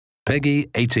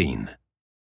Peggy 18.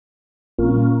 We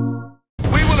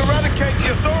will eradicate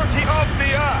the authority of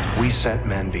the Earth! We sent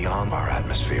men beyond our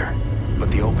atmosphere, but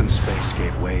the open space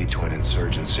gave way to an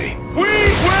insurgency. We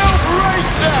will break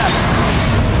that!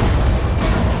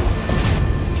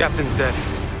 Captain's dead.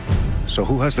 So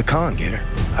who has the con, Gator?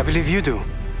 I believe you do,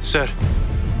 sir.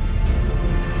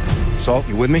 Salt,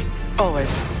 you with me?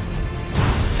 Always.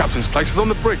 Captain's place is on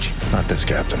the bridge. Not this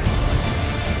captain.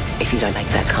 If you don't make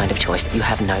that kind of choice, you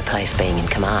have no place being in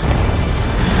command.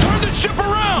 Turn the ship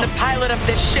around! The pilot of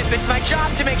this ship, it's my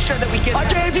job to make sure that we get... I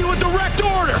gave you a direct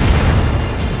order!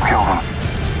 Kill him.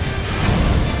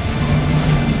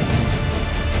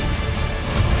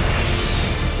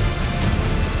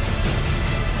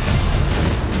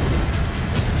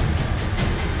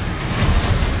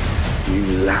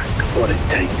 You lack what it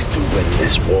takes to win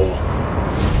this war.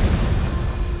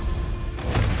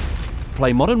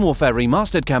 Play Modern Warfare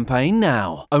Remastered campaign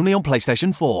now, only on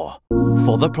PlayStation 4.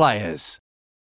 For the players.